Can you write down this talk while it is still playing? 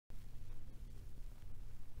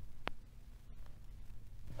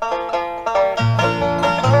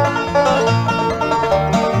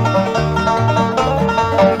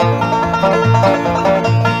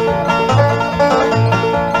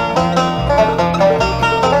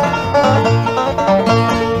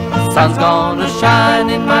Sun's gonna shine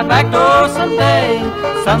in my back door someday.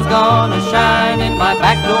 Sun's gonna shine in my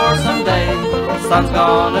back door someday. Sun's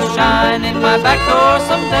gonna shine in my back door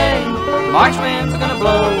someday. March wind's gonna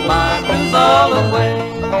blow my blues all away.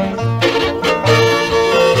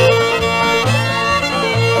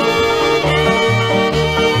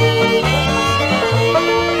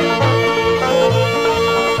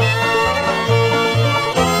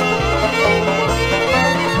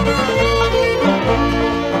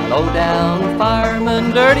 Low down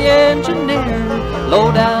fireman, dirty engineer.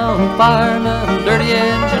 Low down fireman, dirty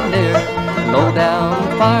engineer. Low down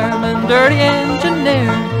fireman, dirty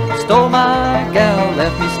engineer. Stole my gal,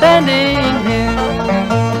 left me standing here.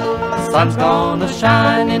 Sun's gonna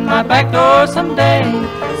shine in my back door someday.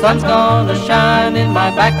 Sun's gonna shine in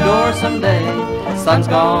my back door someday. Sun's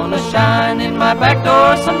gonna shine in my back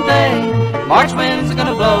door someday. March winds are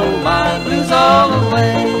gonna blow my blues all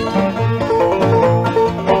away.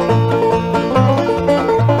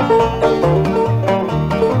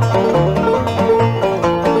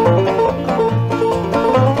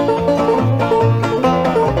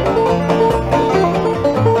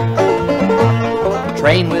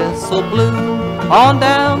 Train whistle blew on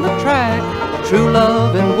down the track. True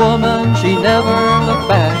loving woman, she never looked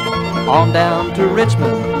back. On down to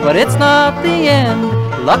Richmond, but it's not the end.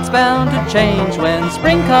 Luck's bound to change when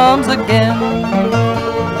spring comes again.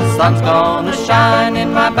 Sun's gonna shine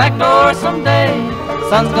in my back door someday.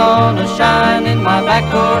 Sun's gonna shine in my back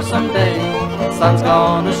door someday. Sun's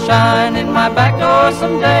gonna shine in my back door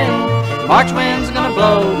someday. March wind's gonna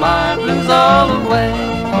blow my blues all away.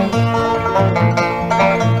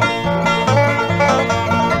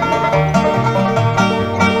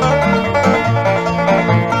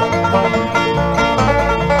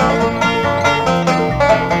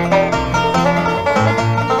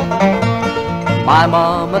 My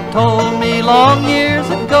mama told me long years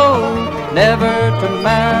ago never to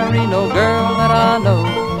marry no girl that I know.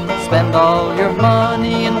 Spend all your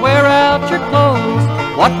money and wear out your clothes.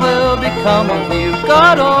 What will become of you,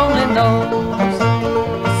 God only knows.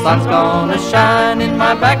 Sun's gonna shine in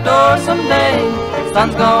my back door someday.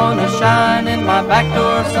 Sun's gonna shine in my back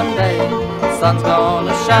door someday. Sun's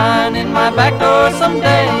gonna shine in my back door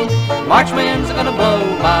someday. March winds are gonna blow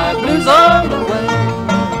my blues all away.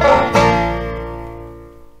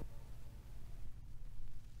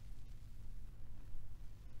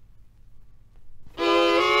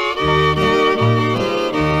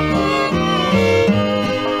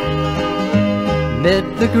 Mid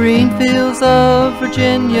the green fields of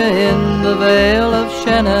Virginia, in the vale of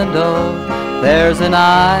Shenandoah, there's an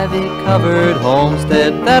ivy-covered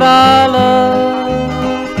homestead that I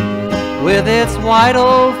love. With its white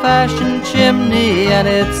old-fashioned chimney and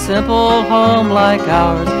its simple home like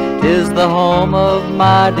ours, 'tis the home of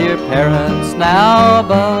my dear parents now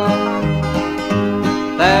above.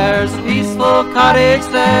 There's a peaceful cottage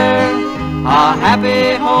there, a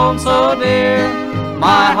happy home so dear.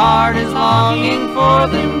 My heart is longing for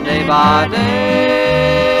them day by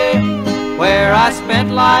day, where I spent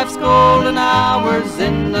life's golden hours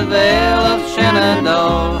in the vale of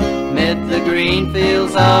Shenandoah, mid the green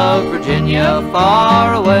fields of Virginia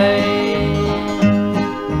far away.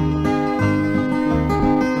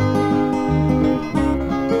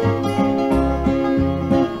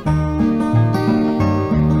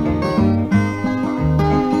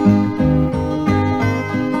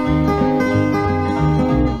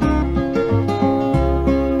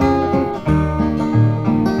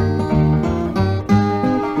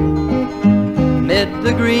 Amid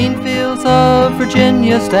the green fields of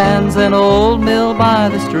Virginia stands an old mill by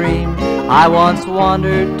the stream. I once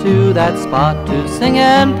wandered to that spot to sing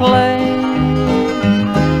and play,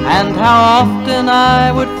 and how often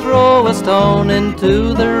I would throw a stone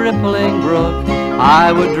into the rippling brook.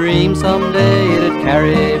 I would dream someday it'd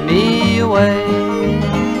carry me away.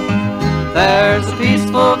 There's a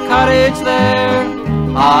peaceful cottage there,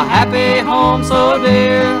 a happy home so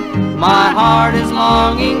dear. My heart is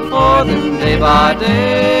longing for them day by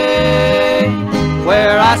day,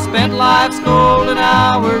 where I spent life's golden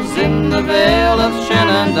hours in the vale of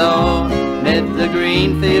Shenandoah, mid the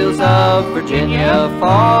green fields of Virginia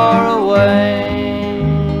far away.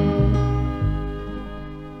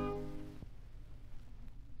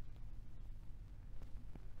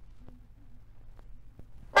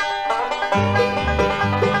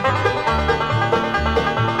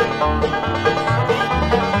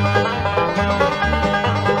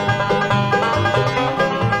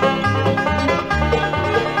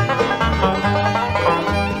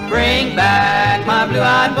 Bring back my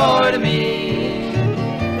blue-eyed boy to me.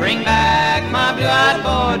 Bring back my blue-eyed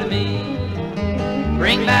boy to me.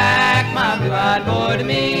 Bring back my blue-eyed boy to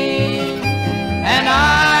me.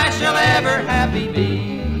 happy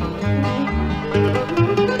be.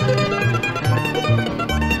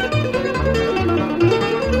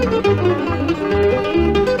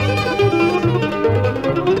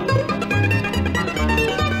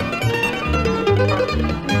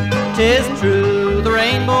 'Tis true, the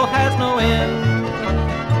rainbow has no end.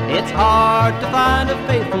 It's hard to find a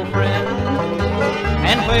faithful friend.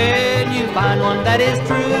 And when you find one that is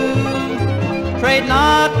true, trade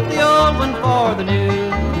not the old one for the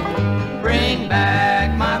new. Bring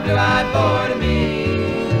back my blue-eyed boy to me.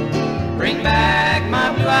 Bring back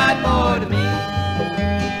my blue-eyed boy to me.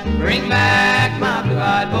 Bring back my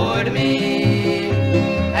blue-eyed boy to me,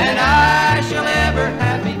 and I shall ever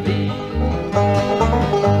happy be.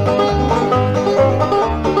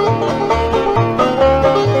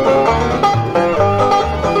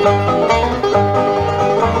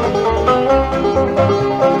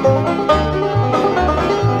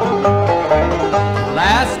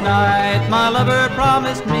 Last night my lover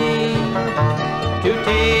promised me to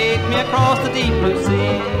take me across the deep blue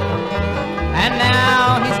sea, and now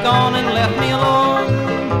he's gone and left me alone,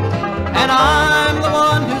 and I'm the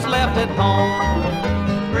one who's left at home.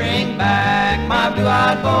 Bring back my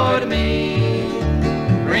blue-eyed boy to me.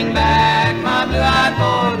 Bring back my blue-eyed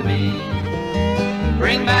boy to me.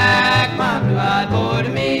 Bring back my blue-eyed boy to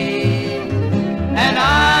me, and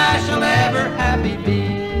I shall ever happy be.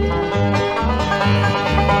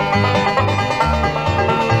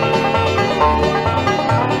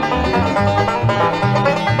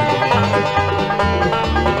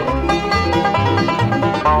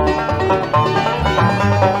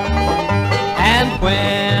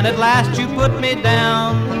 When at last you put me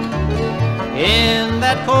down in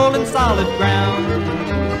that cold and solid ground,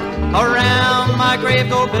 around my grave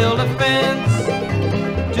go build a fence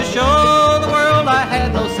to show the world I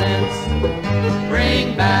had no sense.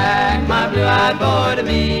 Bring back my blue-eyed boy to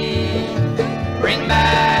me. Bring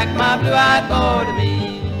back my blue-eyed boy to me.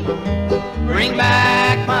 Bring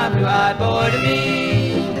back my blue-eyed boy to me,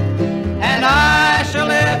 and I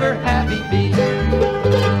shall ever happy be.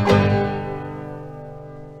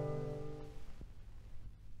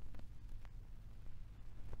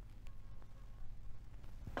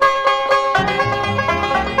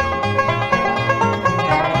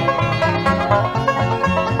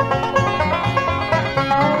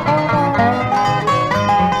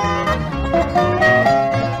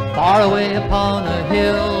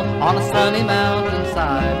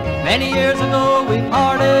 Many years ago we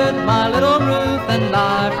parted, my little Ruth and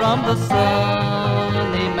I, from the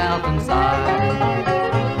sunny mountainside.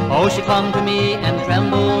 Oh, she clung to me and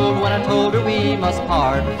trembled when I told her we must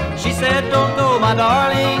part. She said, don't go, my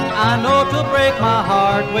darling, I know 'twill break my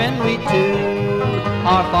heart when we two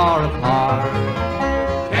are far apart.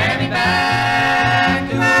 Carry me back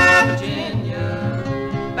to Virginia,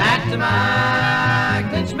 back to my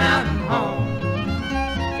Clinch mountain home.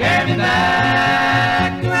 Carry me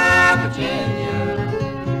back to Virginia,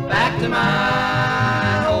 back to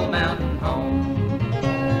my old mountain home.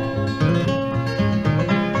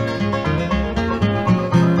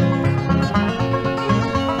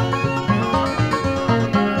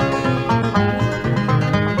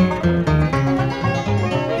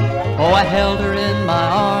 Oh, I held her in my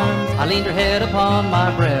arms, I leaned her head upon my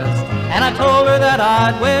breast, and I told her that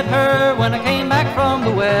I'd wed her when I came back from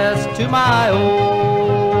the west to my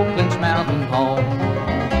old Clinch mountain home.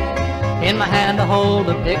 In my hand I hold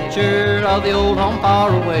a picture of the old home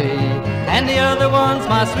far away, and the other one's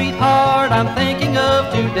my sweetheart I'm thinking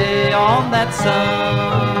of today on that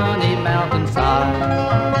sunny mountainside.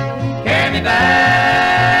 Carry me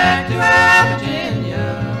back to Virginia,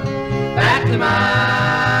 back to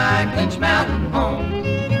my Clinch mountain home.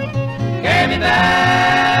 Carry me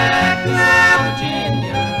back to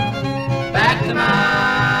Virginia, back to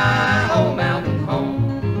my old mountain home.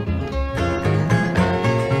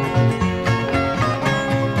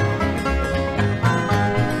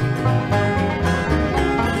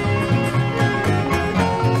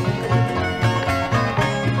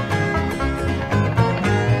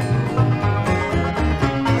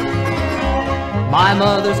 My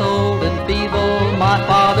mother's old and feeble, my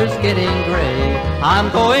father's getting gray. I'm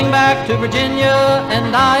going back to Virginia,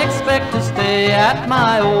 and I expect to stay at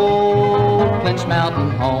my old Clinch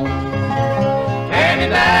mountain home. Carry me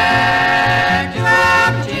back to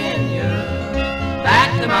Virginia,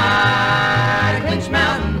 back to my Clinch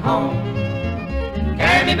mountain home.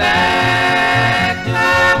 Carry me back to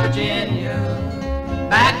Virginia,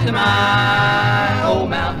 back to my old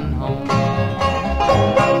mountain home.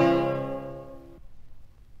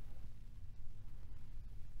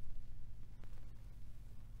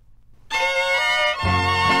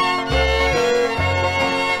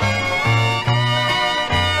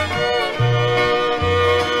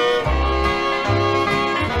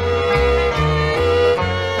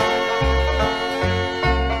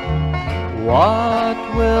 What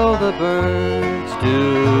will the birds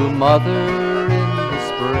do, mother, in the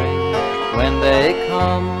spring, when they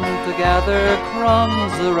come to gather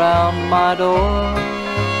crumbs around my door?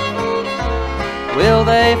 Will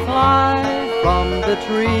they fly from the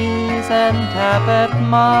trees and tap at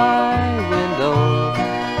my window,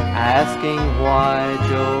 asking why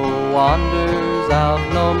Joe wanders out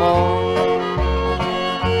no more?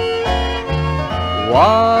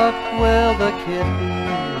 What will the kitten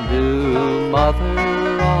do, mother,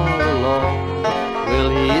 all alone?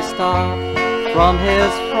 Will he stop from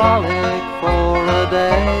his frolic for a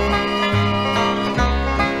day?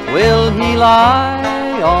 Will he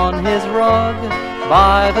lie on his rug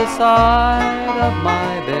by the side of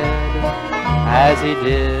my bed, as he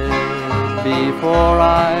did before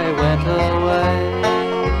I went away?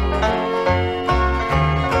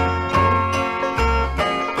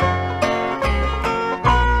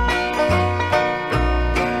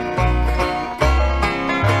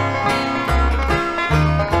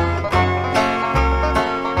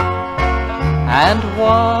 And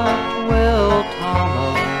what will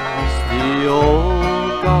Thomas, the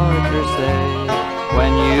old gardener, say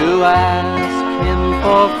when you ask him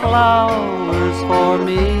for flowers for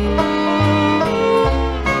me?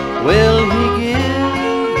 Will he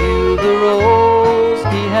give you the rose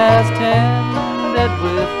he has tended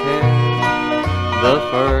with care, the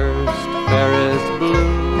first fairest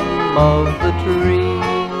bloom of the tree?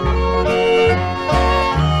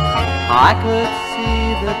 I could see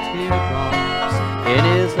the teardrops in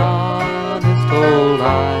his honest old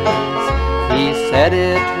eyes. He said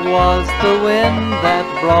it was the wind that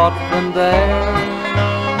brought them there,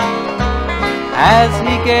 as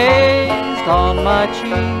he gazed on my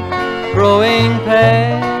cheek, growing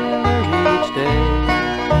paler each day,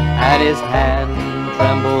 and his hand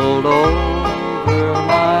trembled over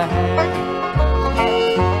my hair.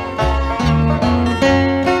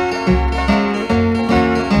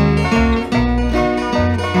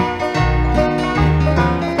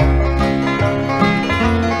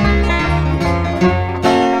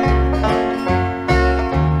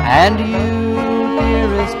 And you,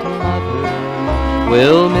 dearest mother,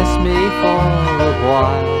 will miss me for a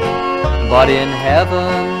while, but in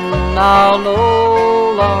heaven I'll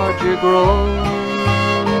no larger grow,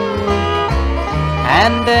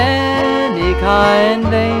 and any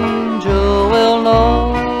kind angel will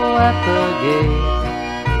know at the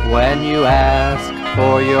gate when you ask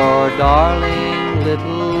for your darling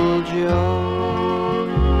little Joe.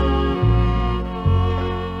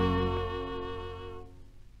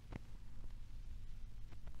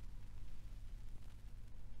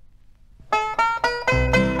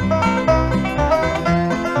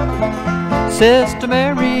 Sister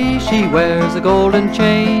Mary, she wears a golden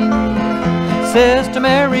chain. Sister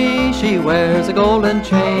Mary, she wears a golden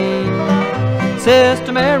chain.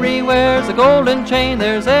 Sister Mary wears a golden chain.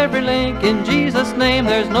 There's every link in Jesus' name.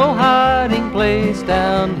 There's no hiding place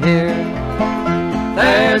down here.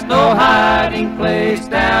 There's no hiding place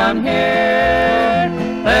down here.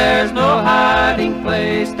 There's no hiding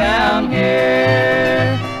place down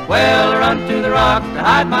here. Well, I run to the rock to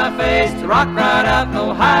hide my face. The rock cried out,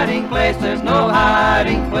 no hiding place. There's no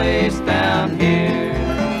hiding place down here.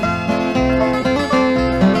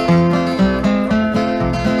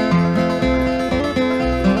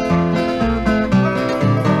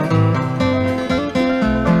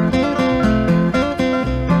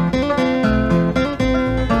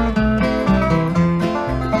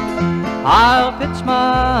 I'll pitch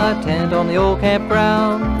my tent on the old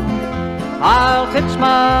campground. I'll pitch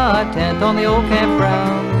my tent on the old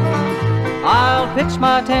campground. I'll pitch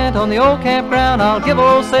my tent on the old campground. I'll give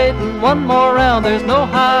old Satan one more round. There's no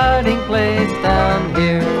hiding place down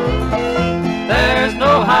here. There's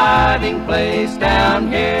no hiding place down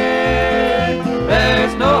here.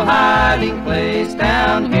 There's no hiding place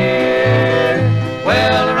down here.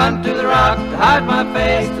 Well, I run to the rock to hide my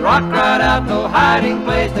face. The rock cried out, no hiding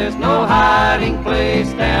place. There's no hiding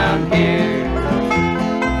place down here.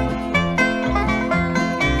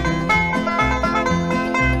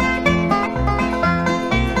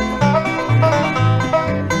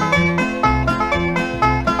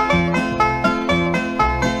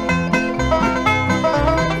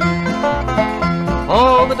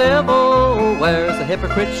 Oh, the devil wears a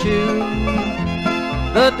hypocrite shoe.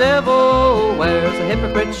 The devil wears a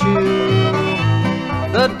hypocrite shoe.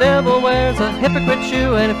 The devil wears a hypocrite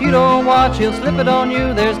shoe, and if you don't watch, he'll slip it on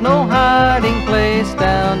you. There's no hiding place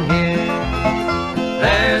down here.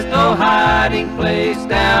 There's no hiding place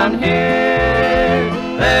down here.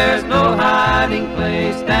 There's no hiding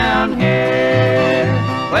place down here.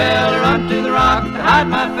 Well, I run to the rock to hide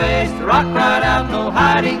my face. The rock cried out, no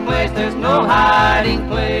hiding place. There's no hiding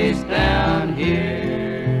place down here.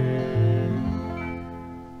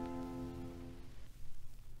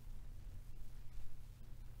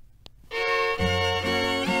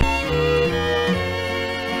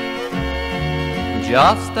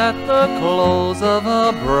 Just at the close of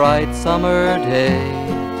a bright summer day,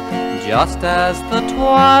 just as the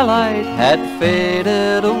twilight had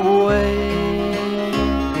faded away,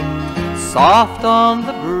 soft on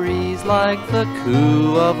the breeze like the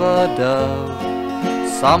coo of a dove,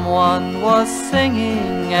 someone was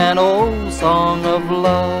singing an old song of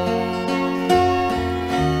love.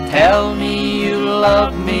 Tell me you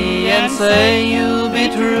love me and say you'll be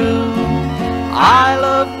true. I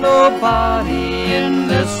love nobody in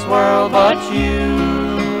this world but you.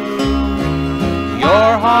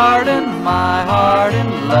 Your heart and my heart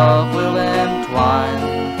in love will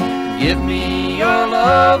entwine. Give me your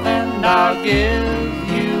love and I'll give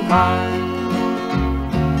you mine.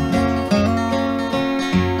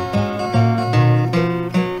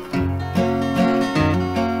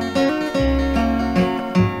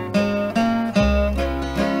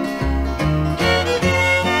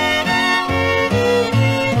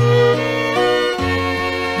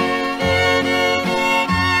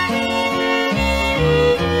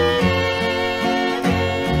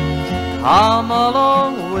 Come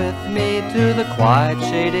along with me to the quiet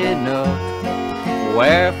shaded nook,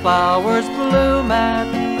 where flowers bloom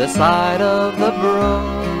at the side of the brook.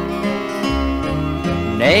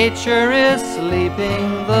 Nature is sleeping,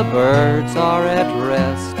 the birds are at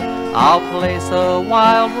rest. I'll place a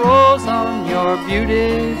wild rose on your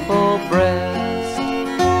beautiful breast.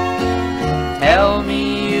 Tell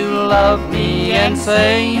me you love me and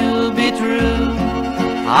say you'll be true.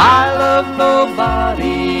 I love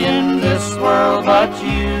nobody in this world but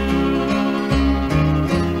you.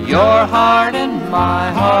 Your heart and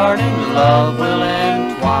my heart in love will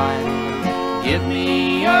entwine. Give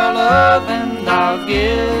me your love and I'll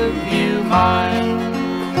give you mine.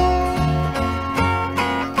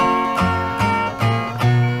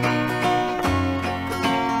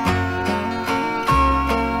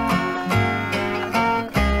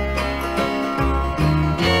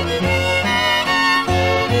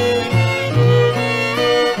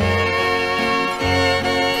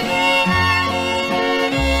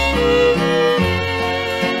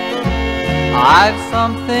 I've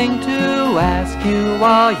something to ask you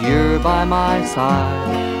while you're by my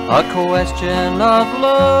side, a question of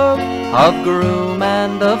love, of groom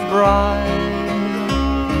and of bride.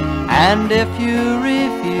 And if you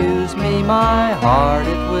refuse me, my heart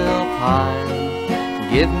it will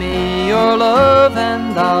pine. Give me your love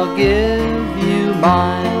and I'll give you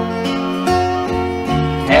mine.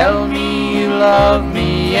 Tell me you love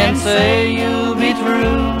me and say you'll be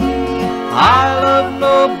true. I love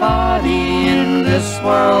nobody in this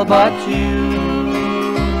world but you.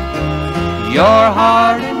 Your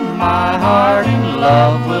heart and my heart in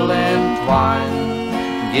love will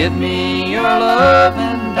entwine. Give me your love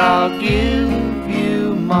and I'll give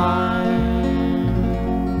you mine.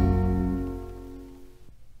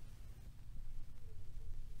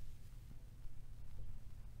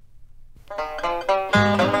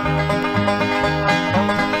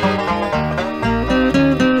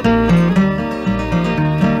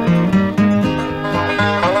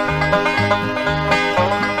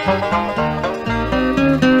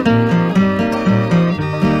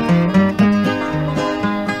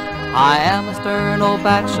 Stern Old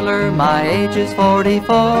Bachelor, my age is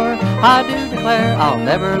 44. I do declare I'll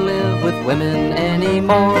never live with women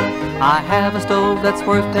anymore. I have a stove that's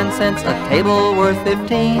worth 10 cents, a table worth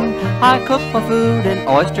 15. I cook my food in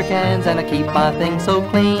oyster cans and I keep my things so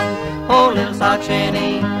clean. Oh, little South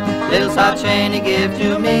Cheney, give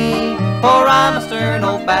to me, for I'm a stern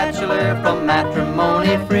old bachelor from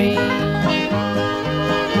matrimony free.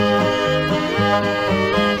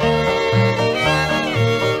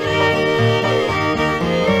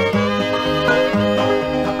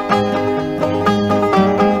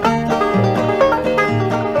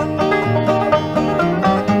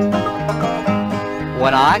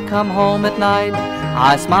 When I come home at night,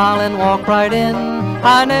 I smile and walk right in.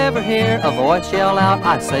 I never hear a voice yell out,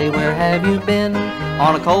 I say, where have you been?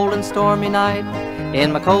 On a cold and stormy night,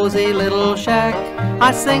 in my cozy little shack,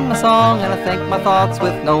 I sing my song and I think my thoughts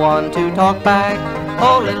with no one to talk back.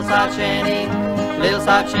 Oh, little South Cheney,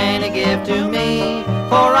 give to me,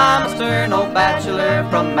 for I'm a stern old bachelor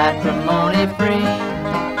from matrimony free.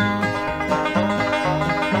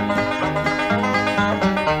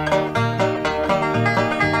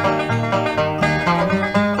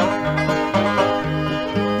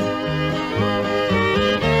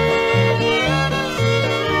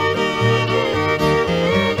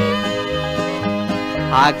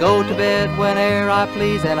 I go to bed whene'er I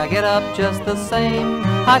please, and I get up just the same.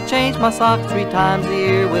 I change my socks 3 times a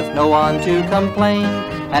year with no one to complain.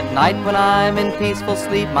 At night when I'm in peaceful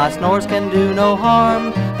sleep, my snores can do no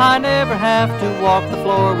harm. I never have to walk the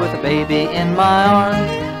floor with a baby in my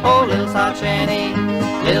arms. Oh, little South Shanty,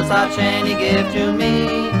 give to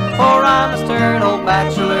me, for I'm a stern old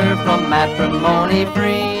bachelor from matrimony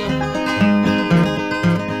free.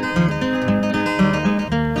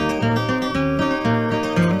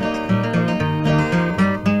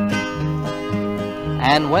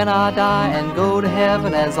 And when I die and go to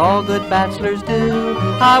heaven, as all good bachelors do,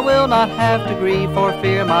 I will not have to grieve for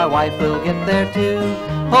fear my wife will get there too.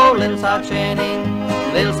 Oh, little South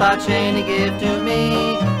Shanty, give to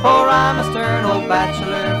me, for I'm a stern old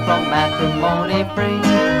bachelor from matrimony free.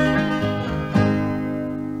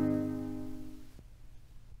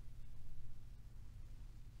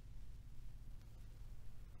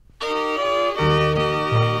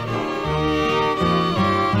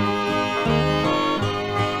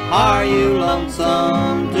 Are you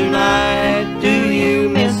lonesome tonight? Do you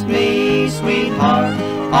miss me, sweetheart?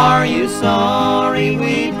 Are you sorry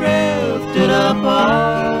we drifted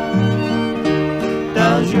apart?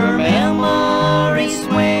 Does your memory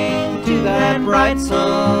swing to that bright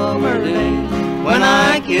summer day when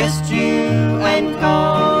I kissed you and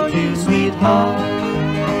called you sweetheart?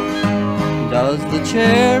 Does the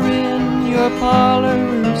chair in your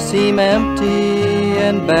parlor seem empty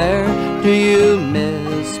and bare? Do you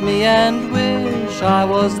miss me and wish I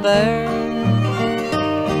was there?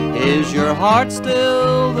 Is your heart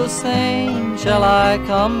still the same? Shall I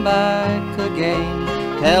come back again?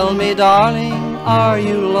 Tell me, darling, are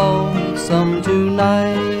you lonesome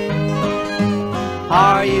tonight?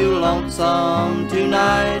 Are you lonesome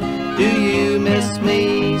tonight? Do you miss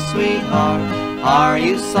me, sweetheart? Are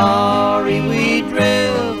you sorry we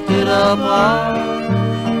drifted apart?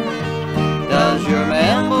 Does your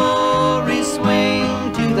memory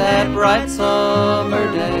swing to that bright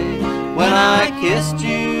summer day when I kissed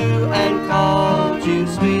you and called you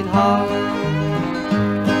sweetheart?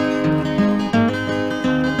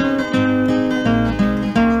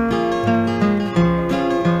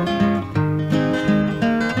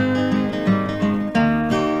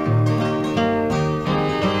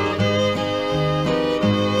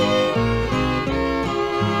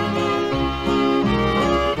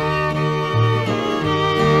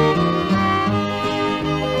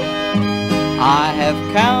 I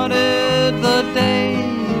have counted the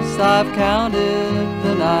days, I've counted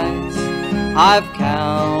the nights, I've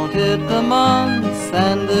counted the months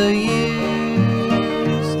and the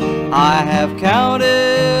years. I have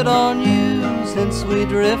counted on you since we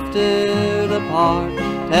drifted apart.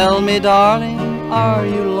 Tell me, darling, are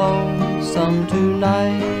you lonesome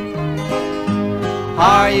tonight?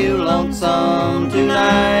 Are you lonesome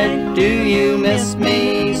tonight? Do you miss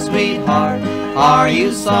me, sweetheart? Are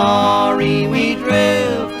you sorry we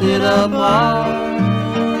drifted apart?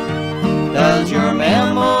 Does your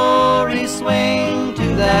memory swing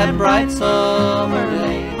to that bright summer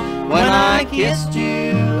day when I kissed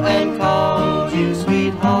you and called you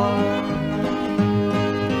sweetheart?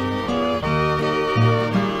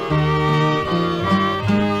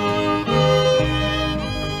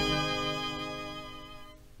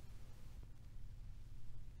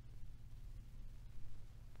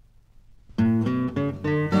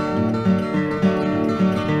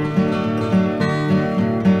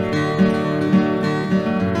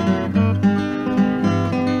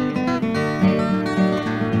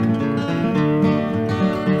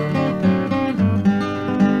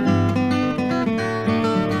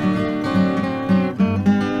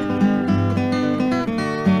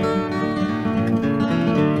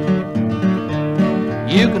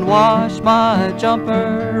 You can wash my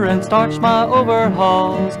jumper and starch my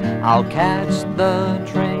overalls. I'll catch the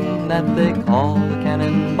train that they call the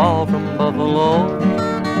Cannonball from Buffalo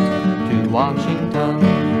to Washington.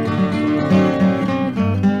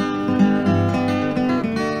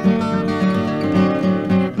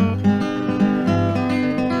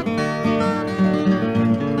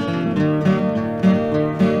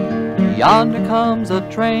 Yonder comes a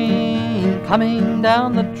train coming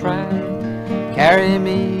down the track. Carry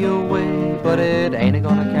me away, but it ain't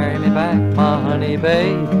gonna carry me back, my honey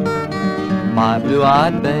babe, my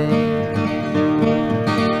blue-eyed babe.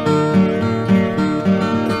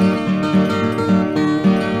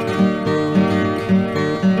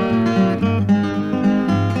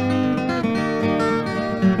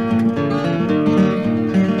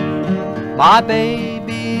 My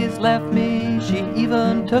baby's left me, she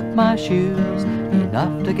even took my shoes,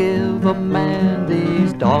 enough to give a man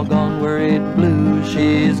these doggone worried blues.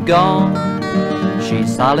 She's gone,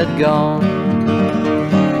 she's solid gone.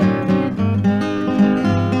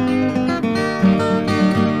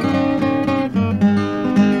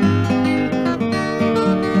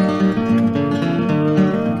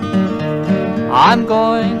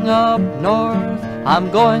 I'm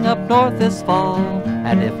going up north this fall,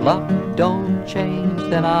 and if luck don't change,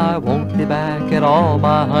 then I won't be back at all,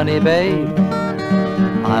 my honey babe.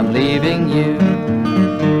 I'm leaving you.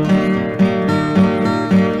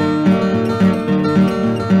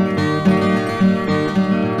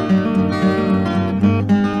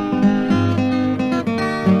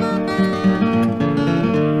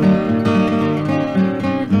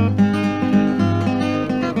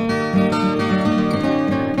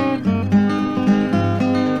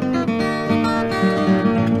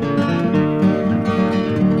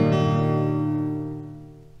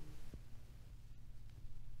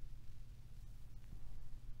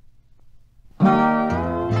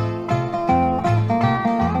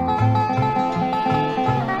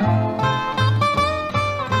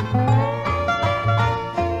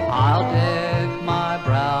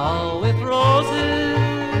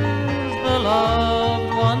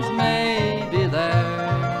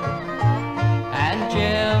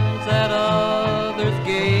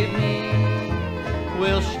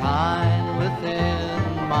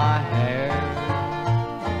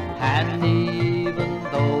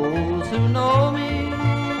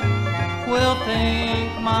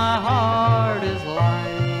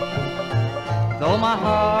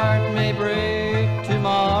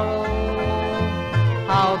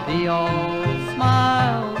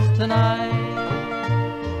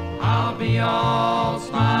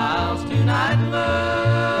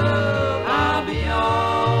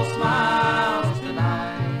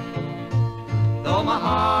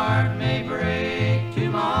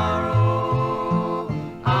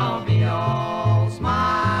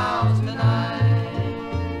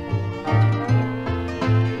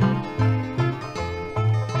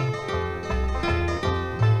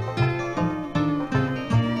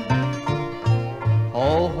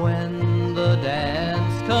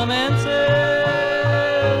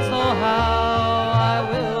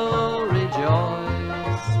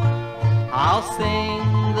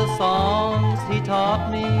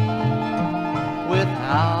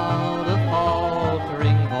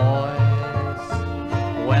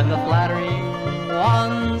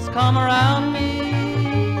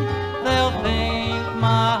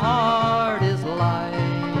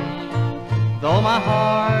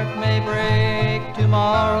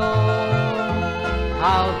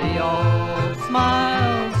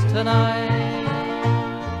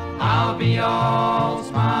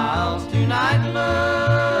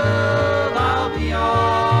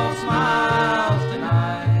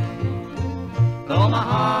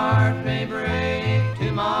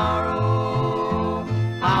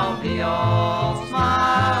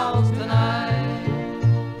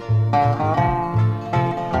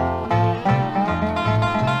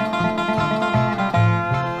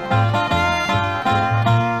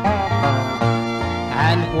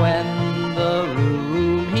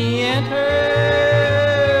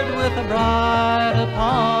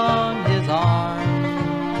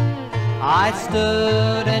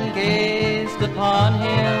 Stood and gazed upon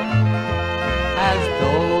him as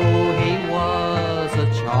though he was a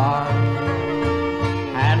charm,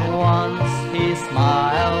 and once he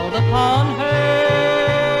smiled upon her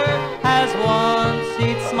as once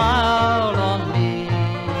he'd smiled on me.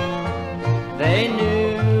 They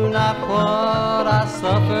knew not what I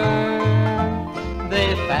suffered,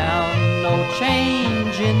 they found no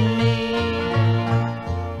change in me.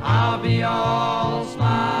 I'll be all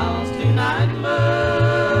smiles tonight,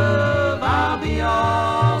 love, I'll be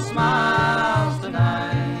all smiles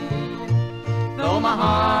tonight. Though my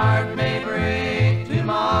heart may break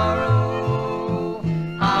tomorrow,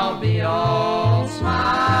 I'll be all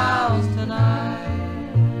smiles tonight.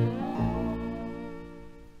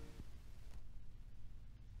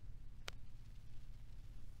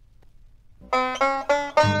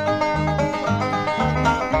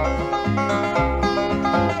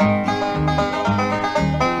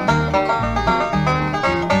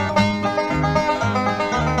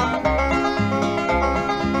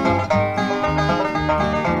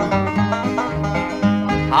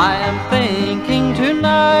 I am thinking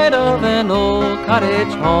tonight of an old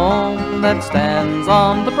cottage home that stands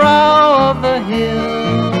on the brow of the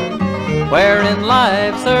hill, where in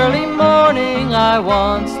life's early morning I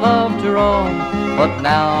once loved to roam, but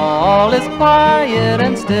now all is quiet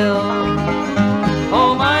and still.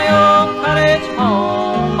 Oh, my old cottage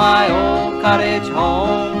home, my old cottage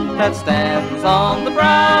home that stands on the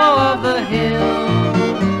brow of the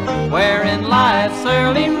hill, where in life's life's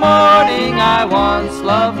early morning I once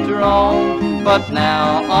loved to roam, but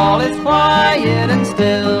now all is quiet and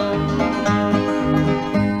still.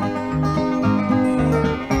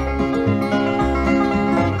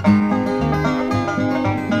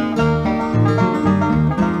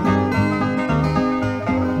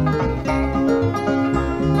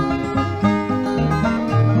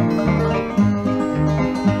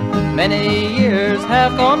 Many years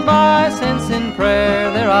have gone by since in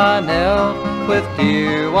prayer there I knelt, with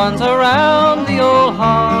dear ones around the old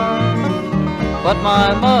hearth. But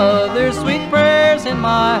my mother's sweet prayers in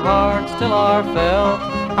my heart still are felt.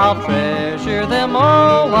 I'll treasure them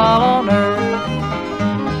all while on earth.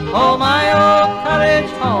 Oh, my old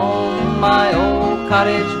cottage home, my old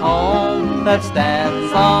cottage home, that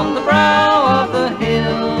stands on the brow of the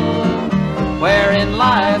hill, where in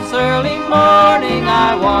life's early morning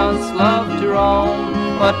I once loved to roam,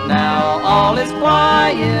 but now all is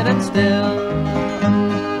quiet and still.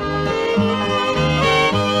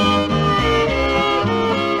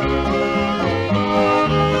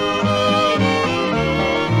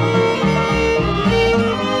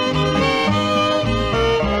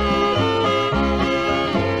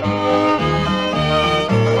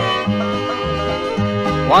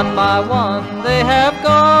 One by one they have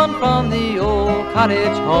gone from the old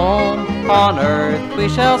cottage home. On earth we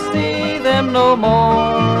shall see them no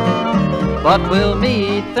more, but we'll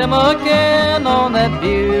meet them again on that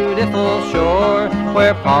beautiful shore,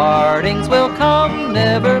 where partings will come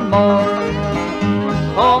nevermore.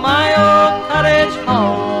 Oh, my old cottage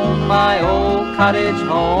home, my old cottage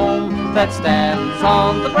home, that stands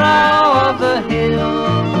on the brow of the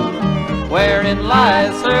hill, where in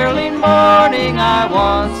life's early morning I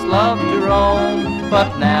once loved to roam,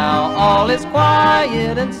 but now all is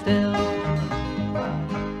quiet and still.